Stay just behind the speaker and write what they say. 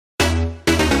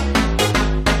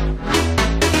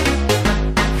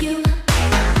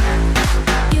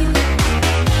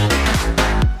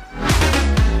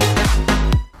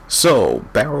So,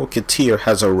 Baro Teer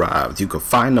has arrived. You can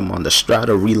find him on the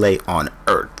Strata Relay on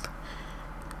Earth.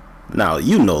 Now,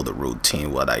 you know the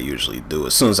routine, what I usually do.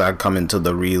 As soon as I come into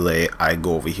the relay, I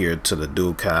go over here to the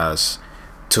Ducas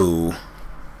to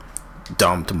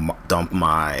dump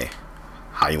my,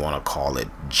 how you want to call it,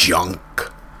 junk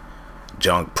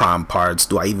prime parts.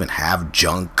 Do I even have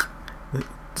junk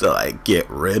to like get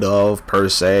rid of per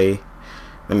se?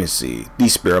 Let me see.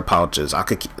 These spirit pouches, I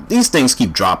could keep, these things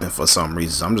keep dropping for some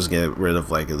reason. I'm just getting rid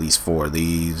of like at least 4 of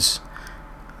these.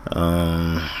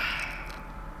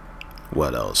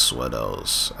 What else?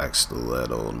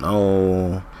 X-Stiletto,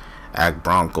 no. Act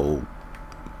Bronco,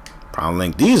 Prime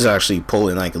Link. These actually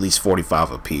pulling like at least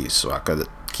 45 a piece, so I could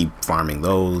keep farming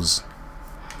those.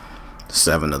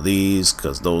 7 of these,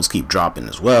 because those keep dropping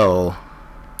as well.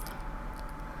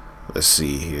 Let's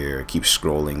see here. Keep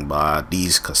scrolling by.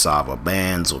 These cassava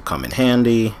bands will come in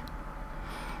handy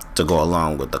to go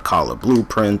along with the collar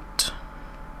blueprint.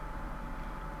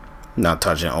 Not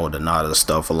touching Odonata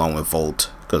stuff along with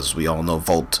Volt, because we all know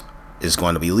Volt is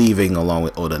going to be leaving along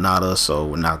with Odonata, so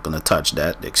we're not going to touch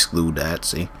that. Exclude that.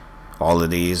 See, all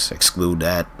of these, exclude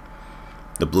that.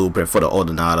 The blueprint for the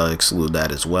Odonata, exclude that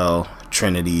as well.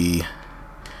 Trinity,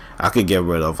 I could get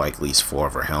rid of like at least 4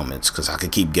 of her helmets, because I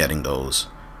could keep getting those.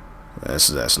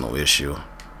 That's no issue.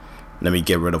 Let me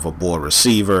get rid of a board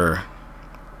receiver.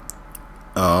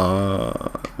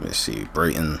 Let me see.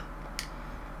 Brayton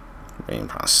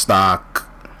stock.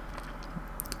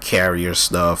 Carrier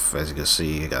stuff, as you can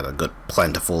see, I got a good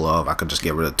plentiful of. I could just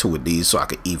get rid of 2 of these so I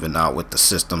could even out with the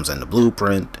systems and the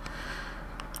blueprint.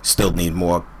 Still need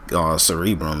more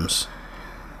cerebrums.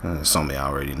 Something I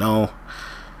already know.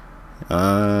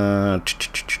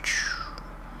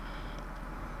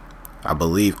 I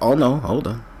believe, oh no, hold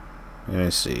on, let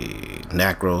me see.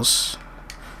 Necros,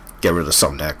 get rid of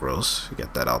some Necros,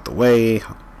 get that out the way.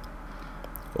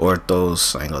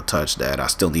 Orthos, I ain't gonna touch that. I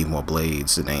still need more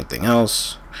blades than anything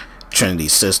else. Trinity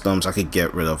systems, I could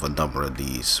get rid of a number of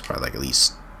these, probably like at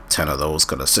least 10 of those,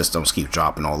 because the systems keep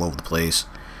dropping all over the place.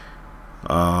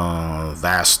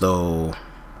 Vasto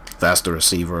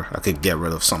receiver, I could get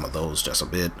rid of some of those just a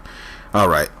bit.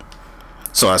 Alright,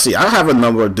 so I see I have a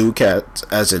number of Ducats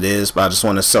as it is, but I just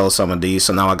want to sell some of these.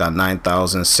 So now I got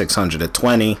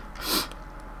 9,620,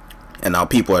 and now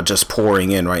people are just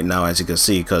pouring in right now, as you can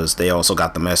see, because they also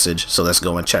got the message. So let's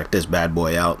go and check this bad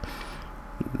boy out.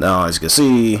 Now, as you can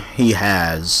see, he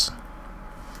has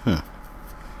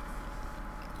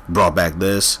brought back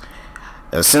this.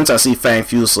 Since I see Fang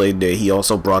Fusillade there, he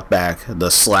also brought back the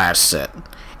Slash set,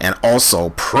 and also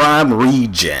Primed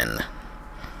Regen,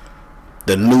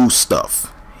 the new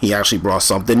stuff. He actually brought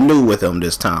something new with him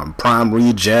this time, Primed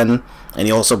Regen, and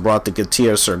he also brought the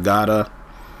Teer Surgata.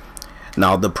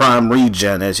 Now the Primed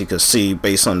Regen, as you can see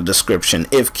based on the description,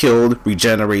 if killed,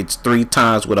 regenerates 3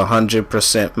 times with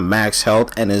 100% max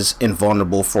health and is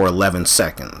invulnerable for 11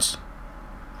 seconds.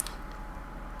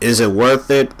 Is it worth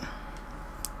it?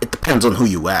 It depends on who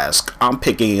you ask. I'm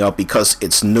picking it up because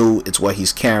it's new. It's what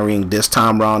he's carrying this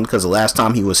time around, because the last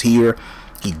time he was here,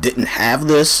 he didn't have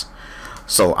this.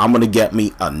 So I'm going to get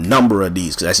me a number of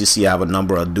these, because as you see, I have a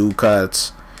number of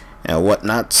Ducats and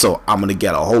whatnot. So I'm going to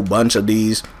get a whole bunch of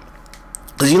these,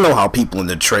 because you know how people in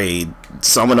the trade,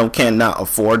 some of them cannot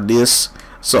afford this.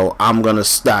 So I'm going to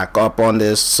stack up on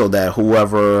this so that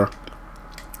whoever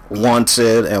wants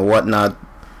it and whatnot,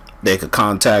 they could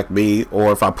contact me,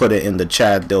 or if I put it in the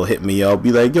chat, they'll hit me up,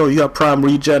 be like, yo, you got Primed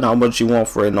Regen, how much you want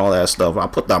for it, and all that stuff. I'll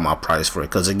put down my price for it,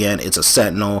 because again, it's a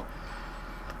sentinel,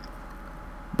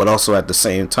 but also at the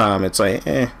same time, it's like,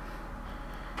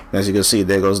 as you can see,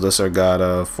 there goes the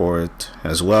Surgata for it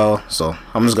as well. So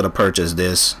I'm just gonna purchase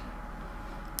this,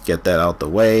 get that out the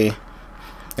way.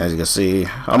 As you can see,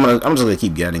 I'm just gonna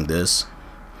keep getting this.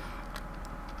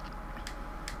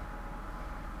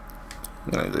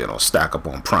 You know, stack up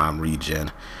on Primed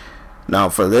Regen. Now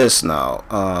for this,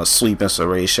 Sleep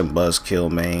Incineration,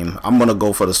 Buzzkill, Maim. I'm gonna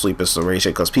go for the Sleep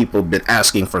Incineration because people have been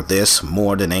asking for this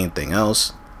more than anything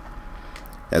else.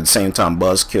 At the same time,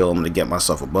 Buzzkill, I'm gonna get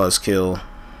myself a Buzzkill.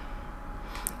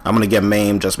 I'm gonna get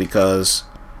Maim just because,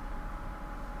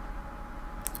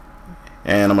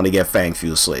 and I'm gonna get Fang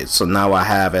Fusillade. So now I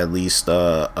have at least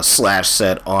a Slash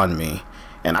set on me.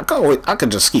 And I could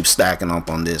just keep stacking up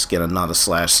on this, get another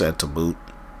Slash set to boot,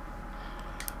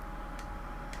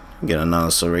 get another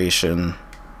Serration,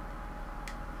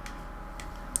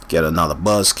 get another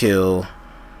Buzzkill,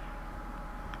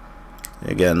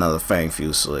 and get another Fang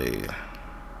Fusillade.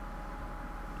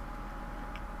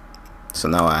 So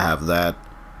now I have that.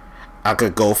 I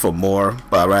could go for more,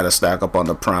 but I'd rather stack up on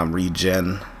the Primed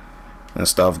Regen and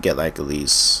stuff. Get like at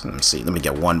least, let me see, let me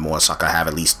get one more so I can have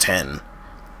at least 10.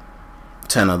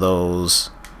 10 of those,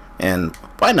 and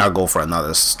why not go for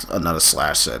another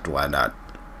slash set? Why not?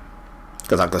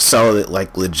 Because I could sell it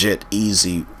like legit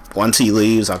easy. Once he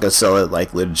leaves, I could sell it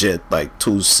like legit like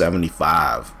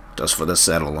 $275 just for the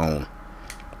set alone.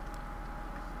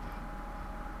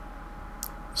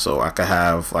 So I could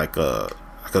have like a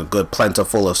good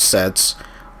plentiful of sets.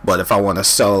 But if I want to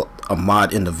sell a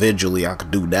mod individually, I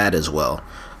could do that as well.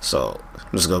 So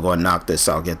I'm just gonna go and knock this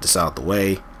out, get this out the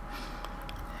way,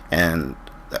 and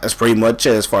that's pretty much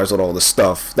it as far as with all the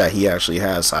stuff that he actually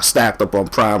has. I stacked up on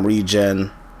Primed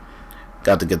Regen,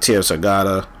 got the Teer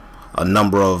Sagata, a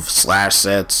number of slash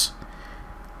sets,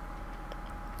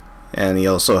 and he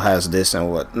also has this and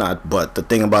whatnot. But the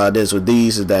thing about it is with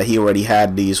these is that he already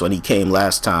had these when he came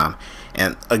last time.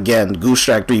 And again, Goose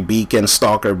Track 3 beacon,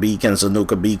 Stalker beacon,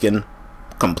 Zanuka beacon,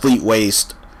 complete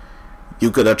waste.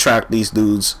 You could attract these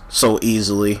dudes so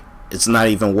easily, it's not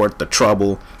even worth the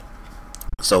trouble.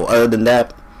 So other than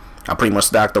that, I pretty much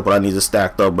stacked up what I need to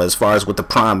stack up. But as far as with the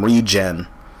Primed Regen,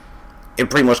 it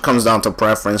pretty much comes down to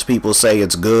preference. People say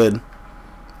it's good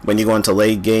when you go into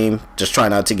late game. Just try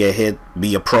not to get hit,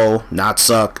 be a pro, not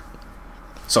suck.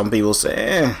 Some people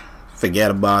say,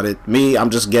 forget about it. Me, I'm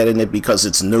just getting it because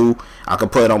it's new. I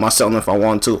could put it on myself if I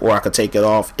want to, or I could take it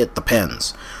off. It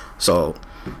depends. So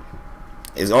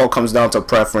it all comes down to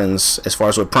preference. As far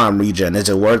as with Primed Regen, is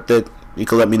it worth it? You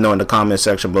can let me know in the comment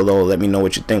section below. Let me know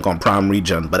what you think on Primed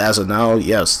Regen. But as of now,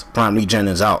 yes, Primed Regen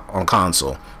is out on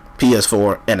console,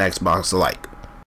 PS4 and Xbox alike.